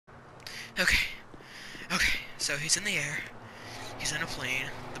Okay. Okay. So he's in the air. He's in a plane.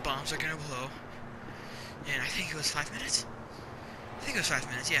 The bombs are gonna blow. And I think it was 5 minutes. I think it was 5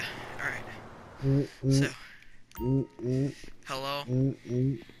 minutes. Yeah. All right. Mm, So, mm, mm, mm, hello.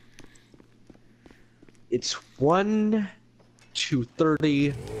 mm. It's 1 to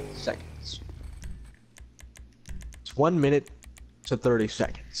 30 seconds. It's 1 minute to 30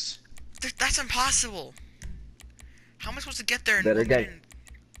 seconds. That's impossible. How am I supposed to get there in Better 1 minute? get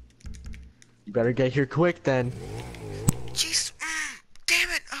you better get here quick then. Jeez. Damn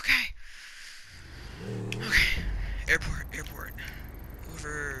it. Okay. Okay. Airport. Airport.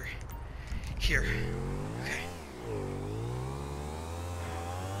 Over here. Okay.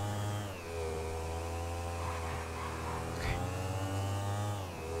 Okay.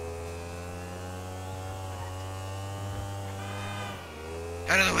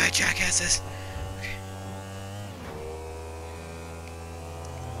 Out of the way, jackasses. Okay.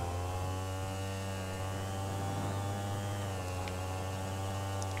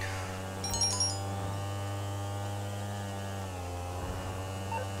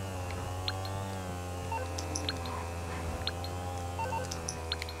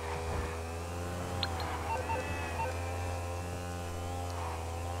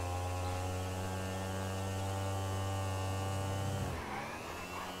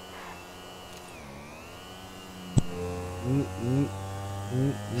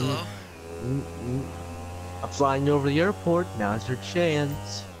 Hello? I'm flying over the airport. Now's your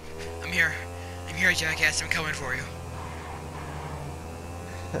chance. I'm here. I'm here, jackass. I'm coming for you.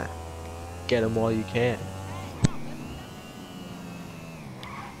 Get them while you can.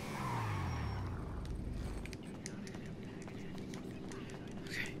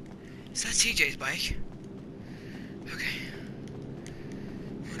 Okay. Is that CJ's bike? Okay.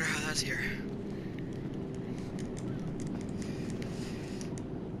 Wonder how that's here.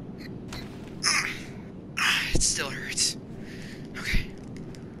 It still hurts. Okay.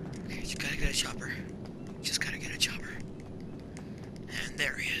 Okay, just gotta get a chopper. Just gotta get a chopper. And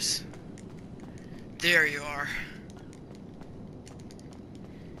there he is. There you are.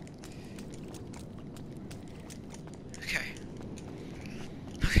 Okay.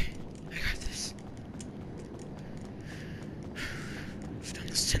 Okay, I got this. I've done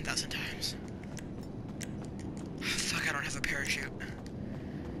this 10,000 times. Fuck, I don't have a parachute.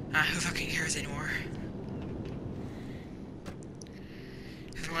 Who fucking cares anymore?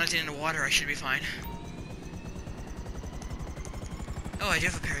 If I landed in the water, I should be fine. Oh, I do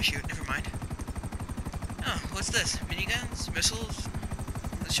have a parachute. Never mind. Oh, what's this? Miniguns? Missiles?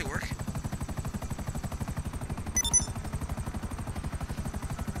 That should work.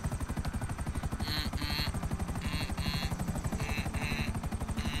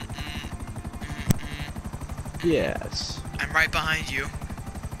 Yes. I'm right behind you.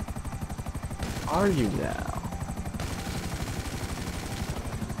 Are you now?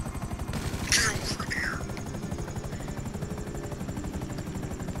 Get over here.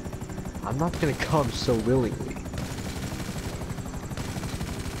 I'm not gonna come so willingly.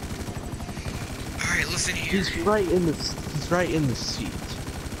 Alright, listen here. He's right in the seat.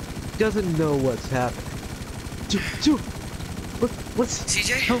 He doesn't know what's happening. Dude, what's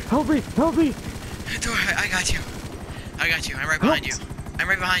CJ? help me! Don't worry, I got you. I got you. I'm right behind you. I'm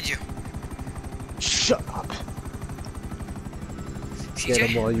right behind you. Shut up. CJ? Get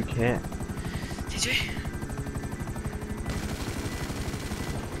him while you can. CJ?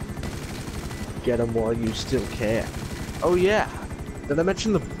 Get him while you still can. Oh yeah. Did I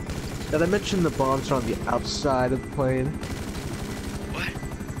mention the bombs are on the outside of the plane? What?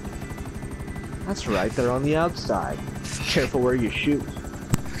 That's right, they're on the outside. Fuck. Careful where you shoot.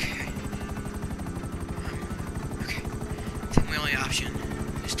 Okay. Okay. I think my only option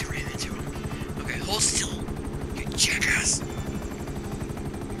is to ram into him. Okay, hold still, you jackass.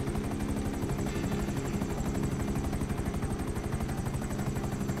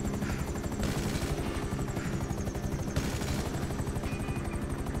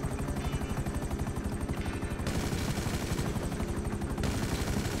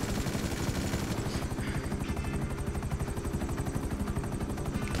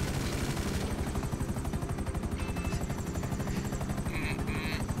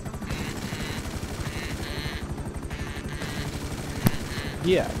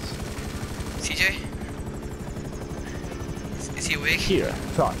 Yes. CJ? Is he awake? Here,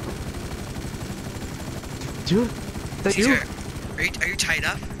 talk. Dude, that you? CJ, are you tied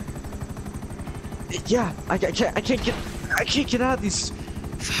up? Yeah, I can't get out of these.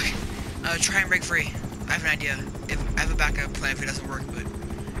 Fuck. Try and break free. I have an idea. I have a backup plan if it doesn't work, but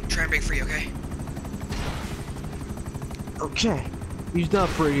try and break free, okay? Okay. He's not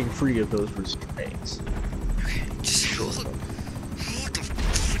breaking free of those restraints. Okay, just hold the f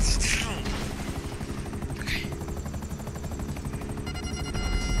down. Okay.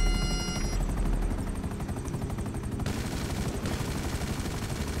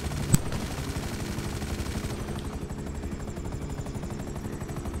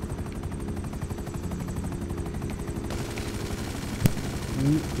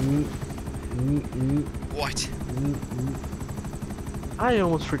 What? I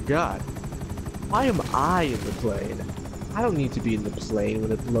almost forgot. Why am I in the plane? I don't need to be in the plane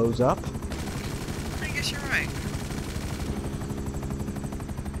when it blows up. I guess you're right.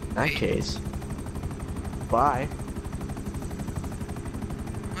 In that case, bye.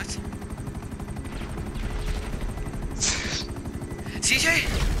 What? CJ?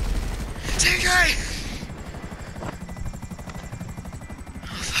 CJ!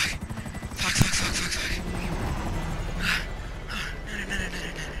 Oh, fuck. Fuck. No.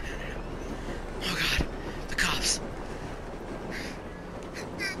 Oh, God. The cops.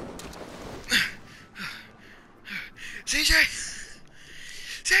 CJ!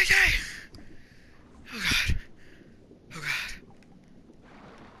 Oh, God.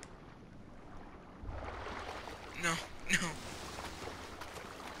 No.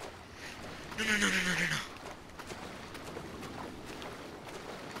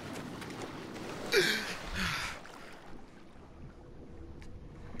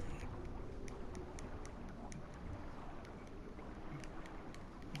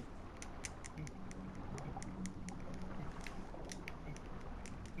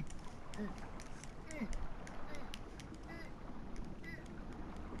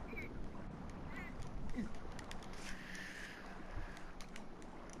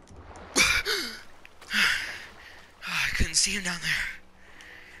 I couldn't see him down there.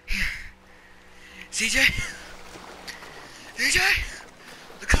 CJ?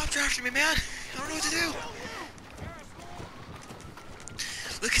 The cops are after me, man. I don't know what to do.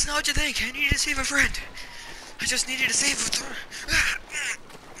 Look, it's not what you think. I needed to save a friend. I just needed to save a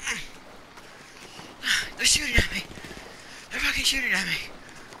They're shooting at me. They're fucking shooting at me.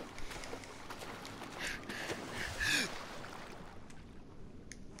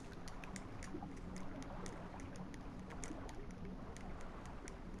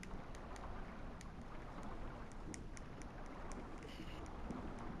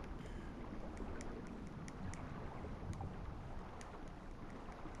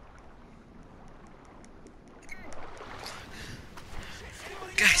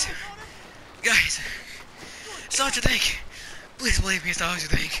 Guys, it's not what you think. Please believe me, it's not what you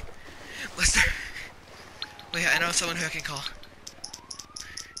think. Lester. Wait, I know someone who I can call.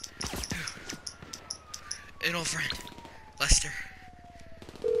 An old friend. Lester.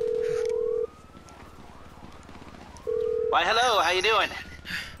 Why, hello, how you doing?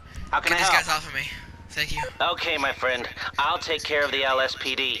 How can I Get these help? guys off of me. Thank you. Okay, my friend. I'll take care of the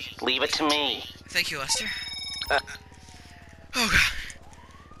LSPD. Leave it to me. Thank you, Lester. Oh, God.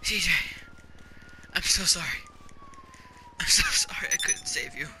 CJ. I'm so sorry. I'm so sorry I couldn't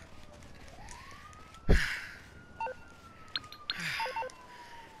save you. I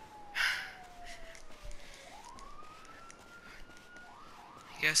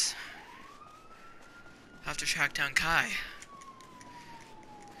guess I'll have to track down K.A.I.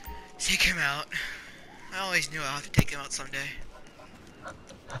 Take him out. I always knew I'll have to take him out someday.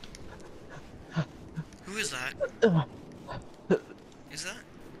 Who is that? Is that?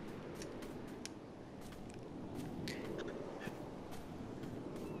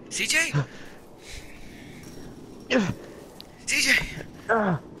 CJ?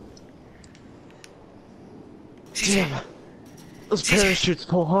 CJ? CJ? Damn. Those parachutes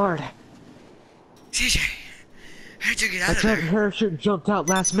pull hard. CJ? How'd you get out I of tried there? to parachute and jumped out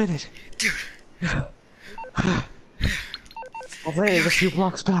last minute. Dude. I landed a few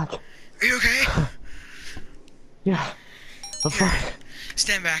blocks back. Are you okay? Yeah, I'm fine.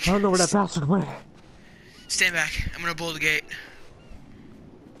 Stand back. I don't know where that bastard went. Stand back. I'm gonna blow the gate.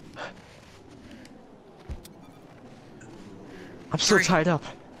 I'm still 3, tied up.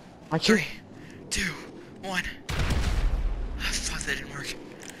 I can't. 3, 2, 1. Oh, fuck, that didn't work.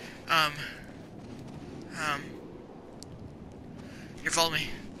 Here, follow me.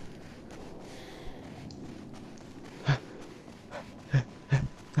 Are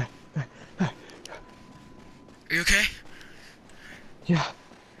you okay? Yeah.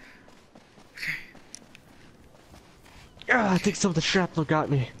 Okay. I think some of the shrapnel got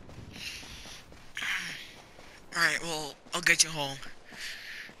me. Alright, well, I'll get you home.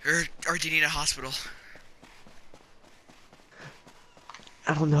 Or do you need a hospital?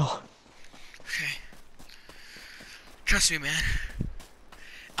 I don't know. Okay. Trust me, man.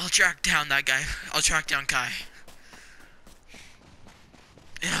 I'll track down that guy. I'll track down Kai.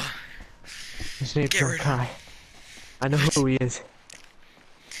 Yeah. His name's Get not rid of Kai. him. I know What? who he is.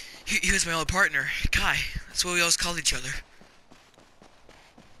 He was my old partner, Kai. That's what we always called each other.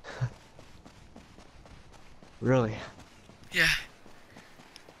 Really? Yeah.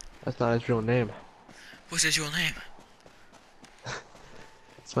 That's not his real name. What's his real name?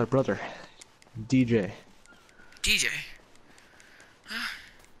 It's my brother, DJ. DJ. Huh?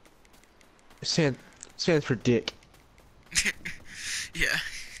 Stands for Dick. Yeah.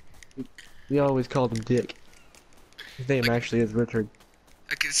 We always called him Dick. His name actually is Richard.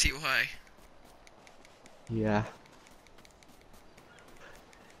 I can see why. Yeah.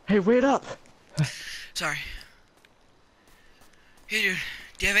 Hey, wait up! Sorry. Hey, dude.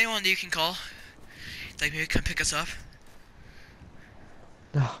 Do you have anyone that you can call? Like, maybe come pick us up?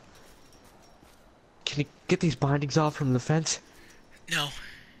 No. Can you get these bindings off from the fence? No.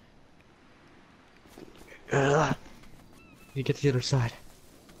 You get to the other side.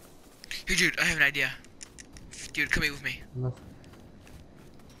 Hey, dude, I have an idea. Dude, come here with me. No.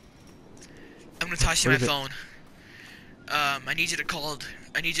 I'm gonna toss you What my is it? phone. I need you to call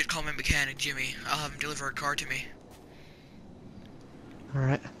my mechanic, Jimmy. I'll have him deliver a car to me.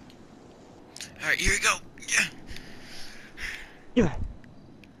 Alright. Alright, here you go. Yeah. Yeah.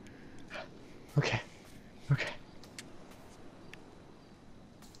 Okay. Okay.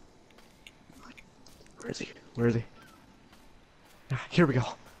 Where is he? Where is he? Here we go.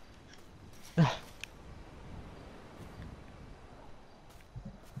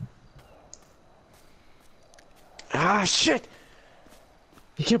 Ah, shit!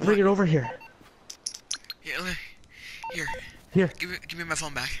 You can't bring it over here. Yeah, here. Here. Give me my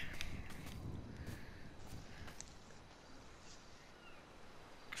phone back.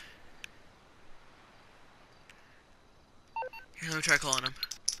 Here, let me try calling him.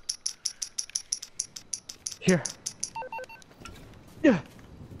 Here. Yeah.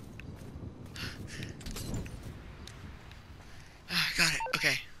 Got it.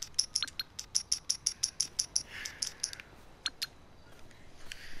 Okay.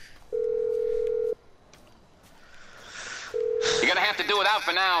 You're gonna have to do it out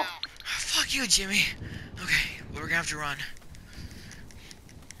for now. Fuck you, Jimmy. Okay, well, we're gonna have to run.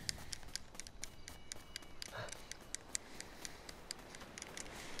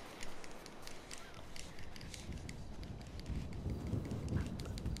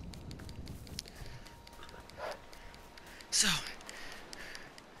 So,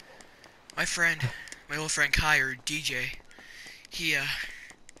 my old friend Kai, or DJ, he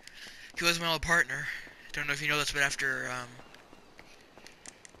was my old partner. I don't know if you know this, but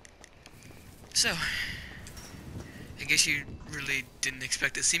so, I guess you really didn't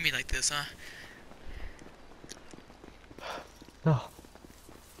expect to see me like this, huh? No.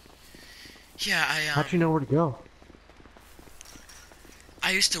 Yeah, How'd you know where to go?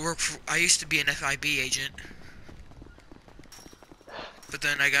 I used to be an FIB agent. But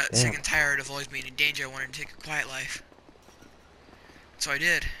then I got sick and tired of always being in danger. I wanted to take a quiet life. So I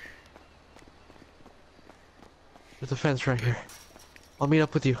did. There's a fence right here. I'll meet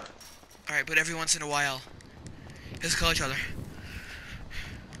up with you. Alright, but every once in a while, let's call each other.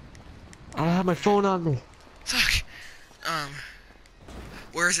 I don't have my phone on me. Fuck.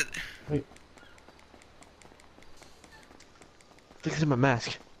 Where is it? Wait. I think it's in my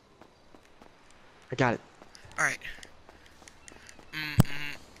mask. I got it. Alright.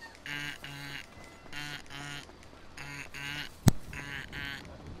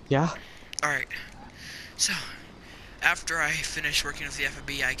 Yeah? Alright. So, after I finished working with the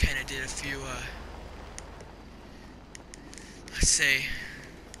FIB, I kind of did a few, let's say,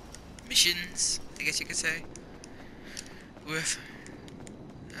 missions, I guess you could say, with,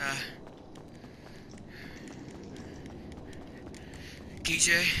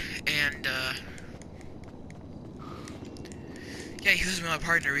 DJ, and, yeah, he was my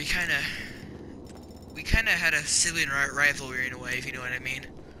partner. We kind of had a silly rivalry in a way, if you know what I mean.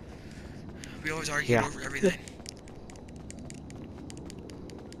 We always argued over everything.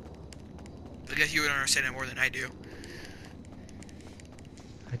 I guess you would understand it more than I do.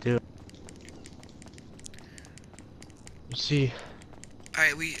 I do. You see,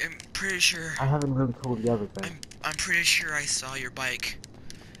 Alright, I'm pretty sure. I haven't really told you everything. I'm pretty sure I saw your bike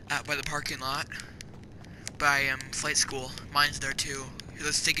out by the parking lot by flight school. Mine's there too.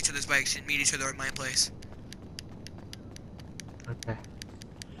 Let's take each other's bikes and meet each other at my place. Okay.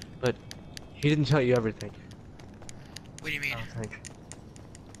 But he didn't tell you everything. What do you mean? I don't think.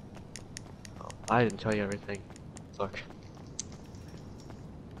 Oh, I didn't tell you everything. Look.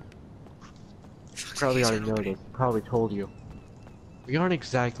 Fuck, Probably he's already not know opening. this. Probably told you. We aren't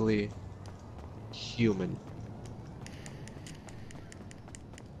exactly human.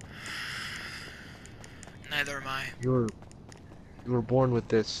 Neither am I. You were born with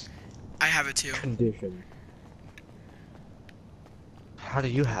this I have it too. condition. How do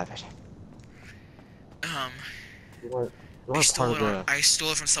you have it? Um, You weren't, you I weren't part stole of it on. the... I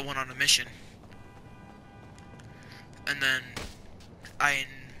stole it from someone on a mission, and then I,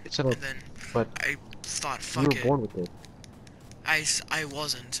 It's an, and then but I thought, you were fuck it. born with it. I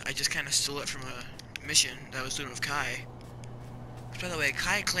wasn't. I just kind of stole it from a mission that I was doing with Kai. By the way,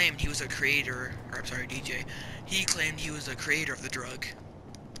 Kai claimed he was a creator, or I'm sorry, DJ. He claimed he was a creator of the drug,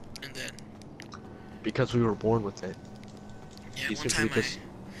 and then Because we were born with it. yeah, He one simply time just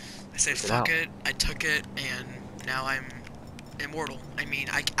I said took it fuck out. it, I took it, and now I'm immortal. I mean,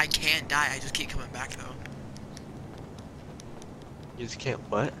 I can't die. I just keep coming back though. You just can't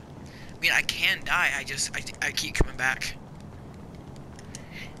what? I mean, I can die. I keep coming back.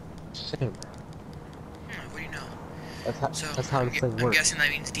 Same. What do you know? That's how this thing I'm works. guessing that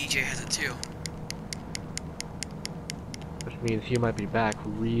means DJ has it too. Which means he might be back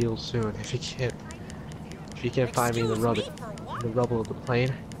real soon if he can't find me in the rubble of the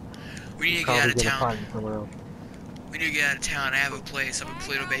plane. We need He's to get out probably of gonna town. find me somewhere else. We need to get out of town. I have a place. I have a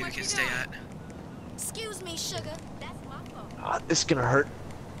Play-Doh baby can stay at. Excuse me, sugar. That's my fault. Ah, this is gonna hurt.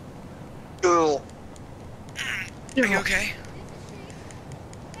 Ugh. Are you okay?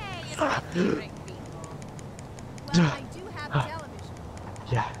 Hey, it's not drink people. Well, I do have television.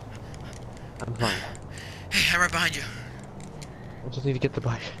 Yeah. I'm fine. Hey, I'm right behind you. I just need to get the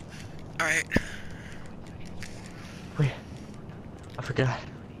bike. Alright. Wait. I forgot.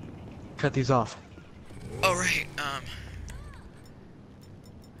 Cut these off. Oh, right.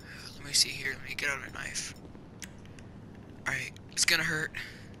 Let me see here. Let me get out a knife. Alright. It's gonna hurt.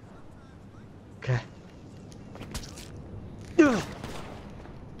 Okay. Ugh.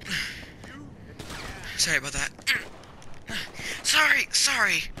 Sorry about that. Sorry.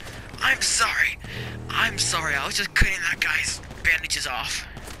 I'm sorry. I was just cutting that guy's bandages off.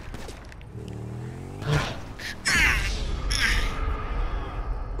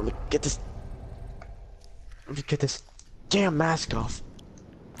 Let me get this damn mask off.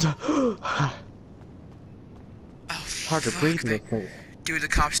 Oh, Hard to fuck, breathe in this thing. Dude, the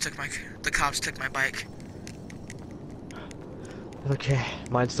cops took my bike. Okay,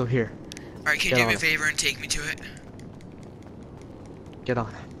 mine's still here. Alright, can you do me a favor and take me to it? Get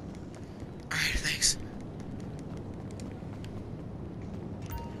on. Alright, thanks.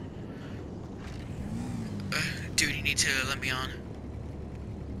 Dude, you need to let me on.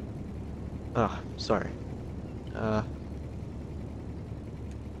 Oh, sorry.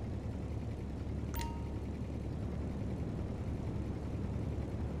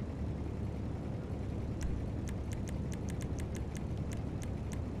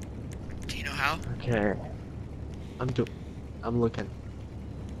 Do you know how? Okay. I'm looking.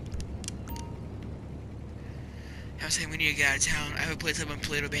 I was saying we need to get out of town. I have a place up in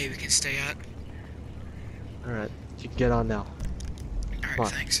Play-Doh Baby can stay at. Alright, you can get on now. Alright, Come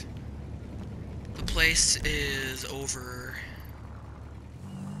on. thanks. The place is over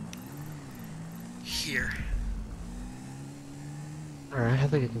here. Alright, I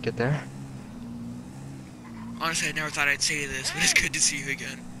think I can get there. Honestly, I never thought I'd say this, but it's good to see you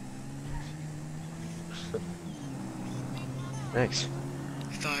again. Thanks.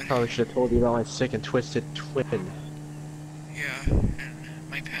 I thought, Probably should have told you about my sick and twisted twin. yeah, and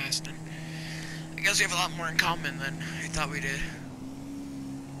my past, and I guess we have a lot more in common than I thought we did.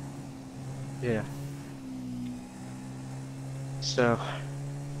 Yeah. So,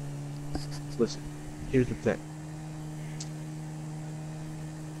 listen, here's the thing.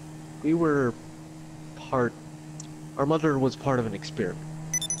 We were our mother was part of an experiment.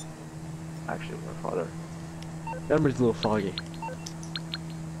 Actually, my father. Memory's a little foggy.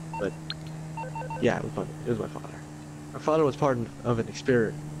 But, yeah, it was my father. Our father was part of an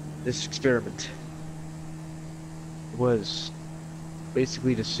experiment. This experiment was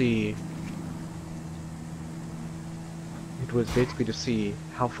basically to see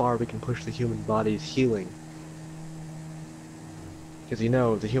how far we can push the human body's healing. Because you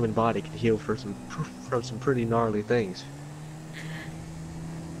know, the human body can heal from some pretty gnarly things.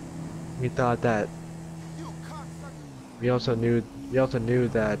 We thought that. We also knew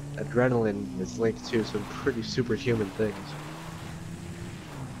that adrenaline is linked to some pretty superhuman things.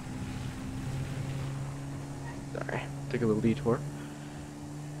 Sorry, took a little detour.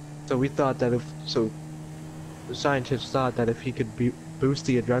 So we thought that the scientists thought that if he could boost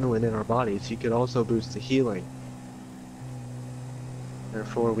the adrenaline in our bodies, he could also boost the healing.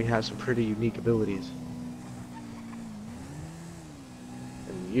 Therefore, we have some pretty unique abilities.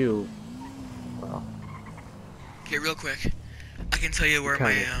 you, well, Okay, real quick. I can tell you where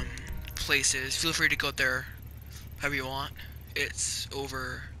my kinda- place is. Feel free to go there however you want. It's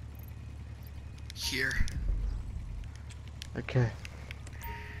over here. okay.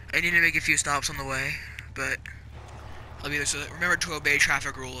 I need to make a few stops on the way, but I'll be there. So remember to obey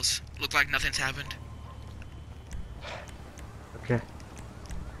traffic rules. Look like nothing's happened. Okay.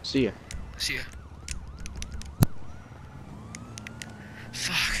 See ya. See ya.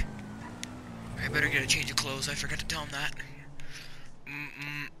 Fuck. I better get a change of clothes. I forgot to tell him that.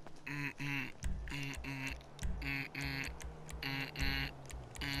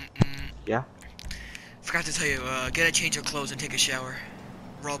 Yeah? Forgot to tell you, get a change of clothes and take a shower.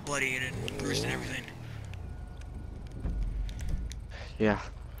 We're all bloody and bruised and everything. Yeah.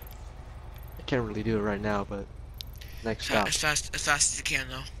 I can't really do it right now, but next stop. As fast as you can,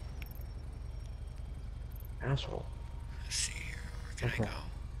 though. Asshole. Let's see here. Where can I Okay. go?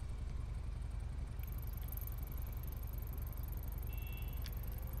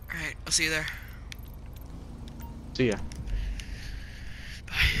 Alright, I'll see you there. See ya.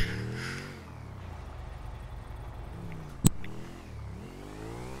 Bye.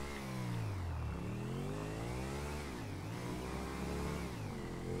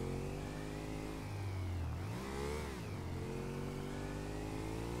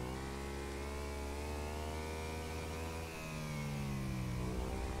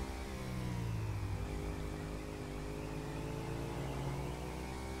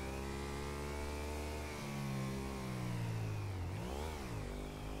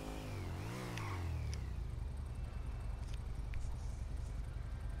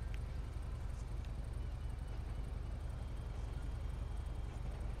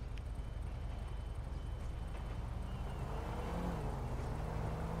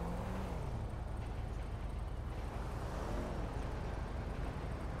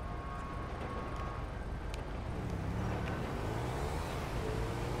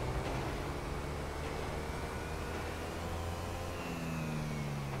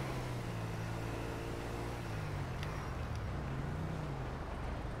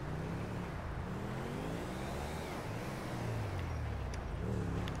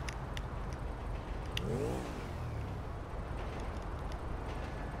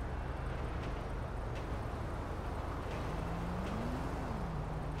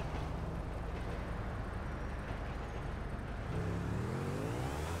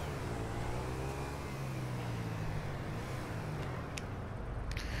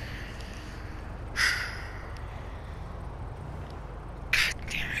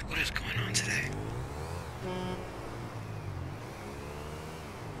 What is going on today?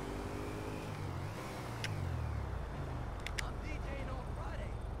 I'm DJing on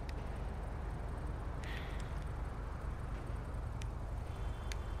Friday.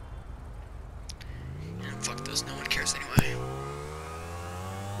 And fuck this, no one cares anyway.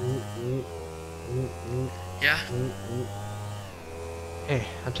 Yeah? Hey,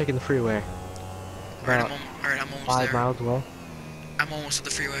 I'm taking the freeway. Alright, About I'm almost 5 there. miles away. I'm almost at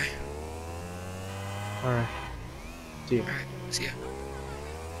the freeway. Alright. See ya. Alright, see ya.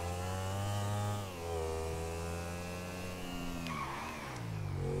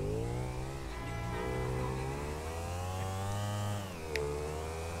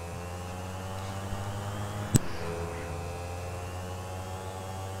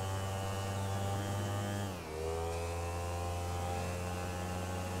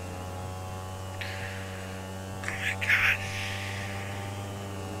 Oh my god.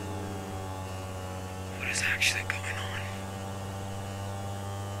 What is actually going on?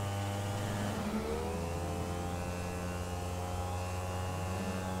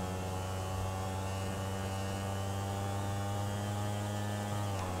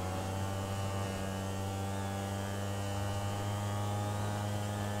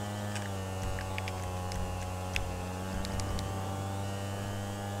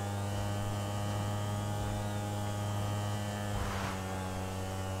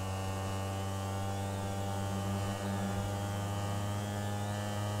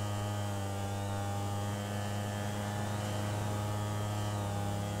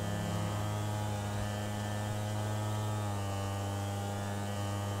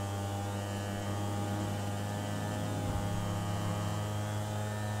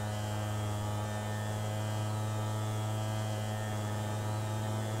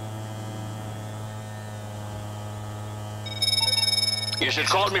 You should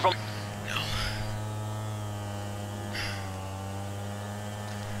call me from... No.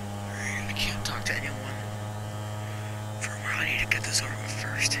 Alright, I can't talk to anyone. For a while, I need to get this over with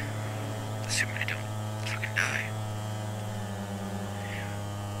first. Assuming I don't fucking die.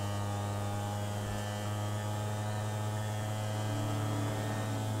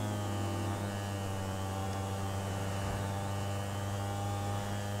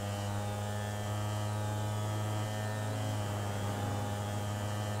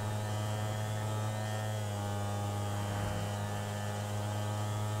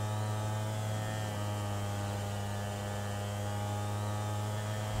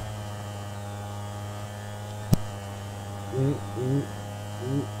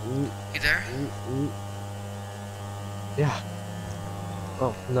 You there? Yeah.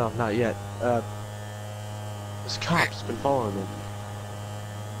 Oh, no, not yet. This cop's been following me.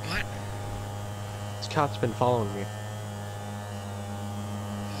 What? This cop's been following me.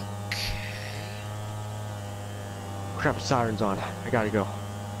 Okay. Crap, siren's on. I gotta go.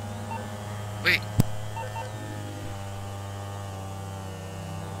 Wait.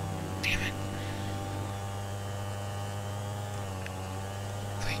 Damn it.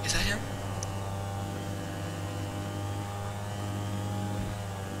 Wait, is that him?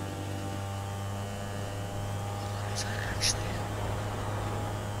 Is that actually him?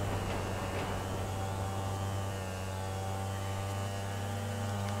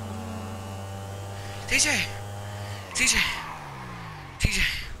 TJ! TJ! TJ!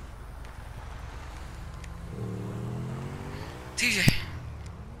 TJ!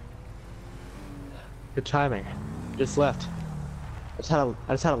 Good timing. Just left. I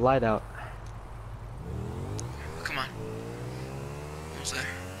just had a light out. Come on. Almost there.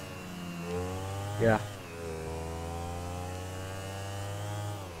 Yeah.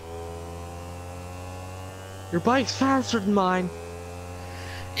 Your bike's faster than mine.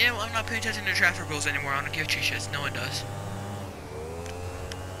 Yeah, well, I'm not paying attention to traffic rules anymore. I don't give two shits. No one does.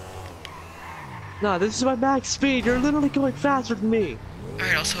 Nah, this is my max speed. You're literally going faster than me.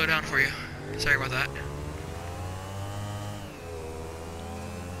 Alright, I'll slow down for you. Sorry about that.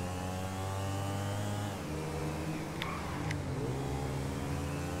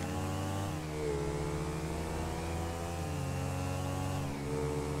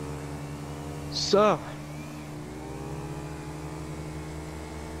 So.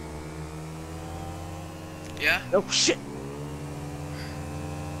 Yeah? Oh shit.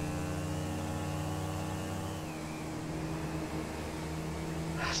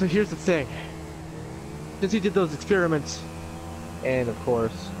 So here's the thing. Since he did those experiments, and of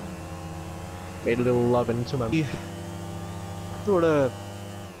course, made a little love into my, he sort of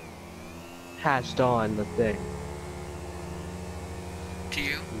hatched on the thing. To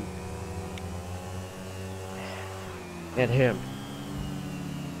you? And him.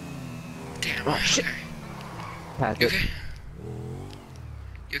 Damn, Oh, shit. okay. Passed You it. okay?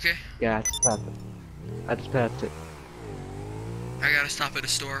 You okay? Yeah, I just passed it. I just passed it. I gotta stop at a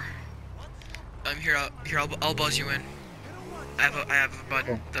store. I'll buzz you in. I have a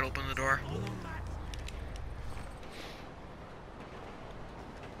button that'll open the door.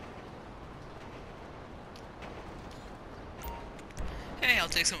 Hey, I'll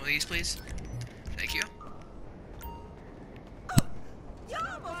take some of these, please. Thank you. You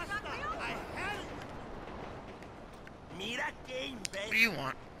almost knocked me over. I had it. Mira game, What do baby. you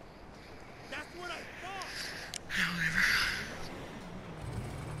want? That's what I thought. Whatever.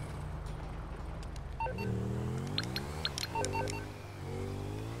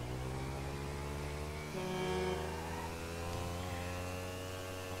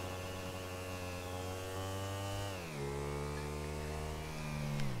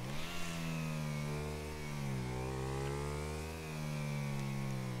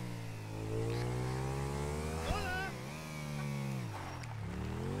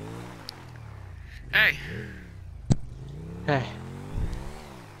 Hey, Hey.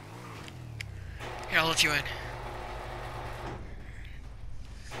 here, I'll let you in.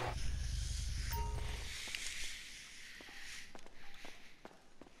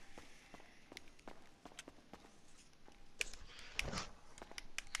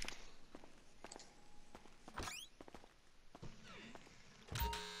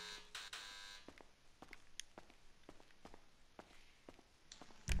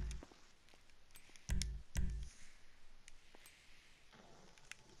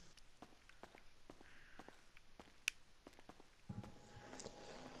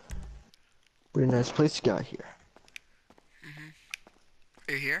 Pretty nice place you got here.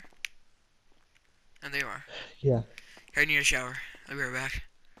 Are you here? And they are. Yeah. Here, I need a shower. I'll be right back.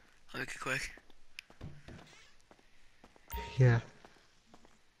 I'll make it quick. Yeah.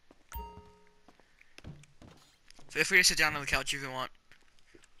 Feel free to sit down on the couch if you want.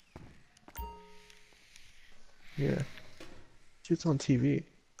 Yeah. Shit's on TV.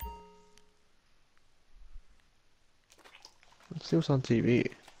 Let's see what's on TV.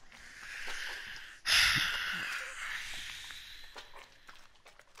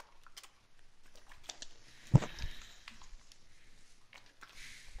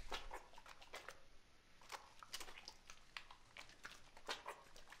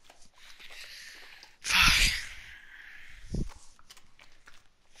 Fuck.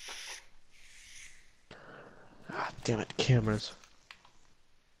 Ah, damn it, cameras.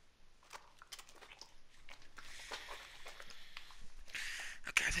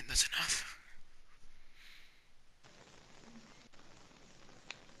 That's enough.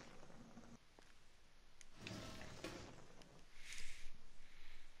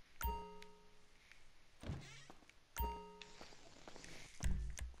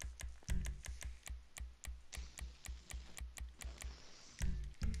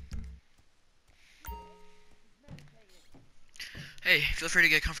 Hey, feel free to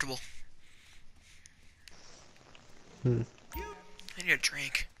get comfortable. Hmm. I need a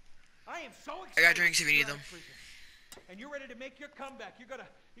drink. I am so excited. I got drinks if you need you're out them. of prison. And you're ready to make your comeback. You're gonna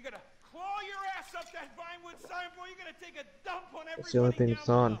claw your ass up that Vinewood signboard. You're gonna take a dump on everybody. It's the only thing down that's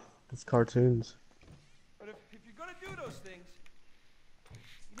on. below. It's cartoons. But if you're gonna do those things,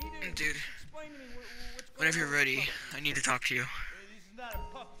 you need to Dude, explain to me what's going whenever on. you're ready, I need to talk to you. This is not a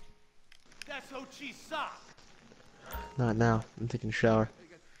puppy. That's Ho-Chi's sock. Not now. I'm taking a shower.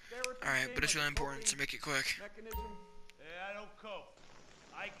 Alright, but it's really important, so make it quick. Mechanism. I don't cope.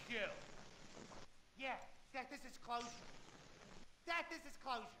 I kill. Yeah, this is closure. This is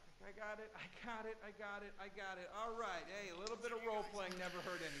closure. I got it. All right. Hey, a little bit of role-playing never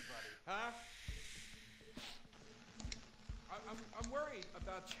hurt anybody, huh? I'm worried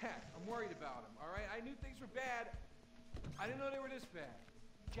about Jack. I'm worried about him, all right? I knew things were bad. I didn't know they were this bad.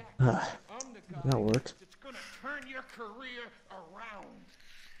 Jack, I'm the guy That worked. that's gonna turn your career around.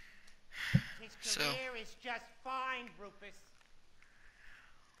 His So- career is just fine, Rufus.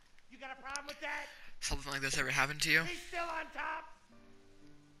 You got a problem with that? Something like this ever happened to you? He's still on top.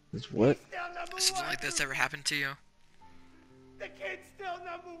 It's what? He's still number Something one. like this ever happened to you? The kid's still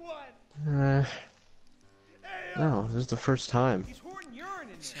number one. Hey, No, this is the first time. He's hoarding urine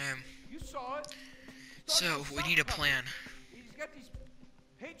in there. Sam. You saw it. So, we need a plan. He's got these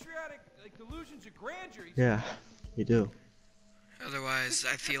patriotic delusions of grandeur. Yeah, you do. Otherwise,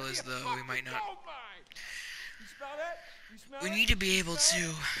 I feel as though we might not. You smell that? You smell We it? need to be You able smell to.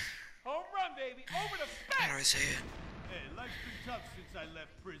 it? Home run, baby. Over the How do I fence. say it? Hey, life's been tough since I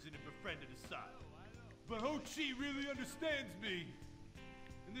left prison and befriended Assad. But Ho-Chi really understands me.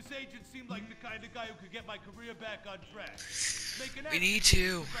 And this agent seemed like the kind of guy who could get my career back on track. We need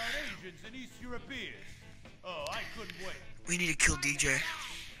to. About Asians and East Europeans. Oh, I couldn't wait. We need to kill DJ.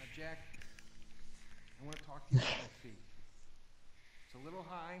 Jack, I want to talk to you about that fee. It's a little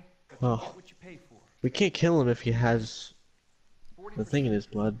high, but you Oh. get what you pay for. We can't kill him if he has the thing in his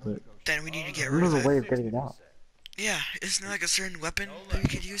blood, but Then we need to get there's rid of another way it. of getting it out. Yeah, isn't there like a certain weapon that we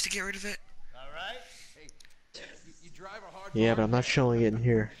could use to get rid of it? All right? Hey, you drive a hard Yeah, but I'm not showing it in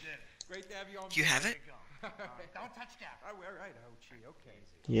here. Great to have you on Do you have it? Don't touch that. All right, Ho-Chi, okay.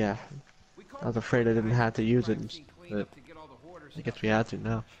 Yeah, I was afraid I didn't have to use it, but I guess we have to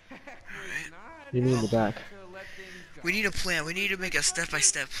now. You need in the back. We need a plan. We need to make a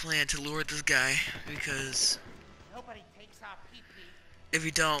step-by-step plan to lure this guy, because Nobody takes our pee-pee. if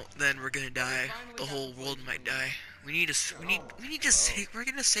we don't, then we're gonna die. The whole world might die. We need to. We need to save. We're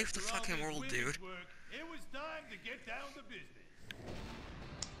gonna save the fucking world, dude. It was time to get down to business.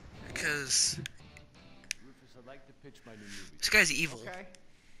 Because Rufus, I'd like to pitch my new movie. this guy's evil, Okay.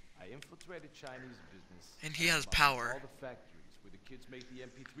 I infiltrated Chinese business. and he has All power. the factories where the kids make the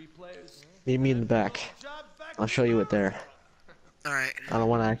MP3 players. Meet me in the back. I'll show you it there. All right, I don't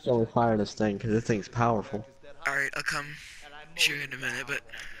want to accidentally fire this thing, because this thing's powerful. all right. I'll come shoot you in a minute, but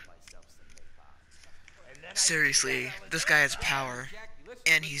seriously, this guy has power,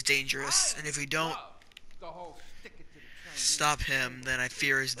 and he's dangerous. And if we don't The whole stick it to the Chinese. stop him, then I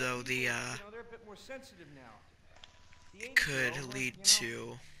fear as though the They're a bit more sensitive now. The it could lead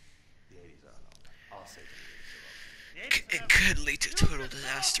to it could lead to total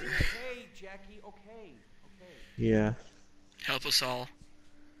disaster. Okay, Jackie, okay. Yeah. Help us all.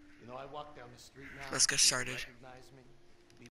 You know, I walk down the street now. Let's get started. Recognize me?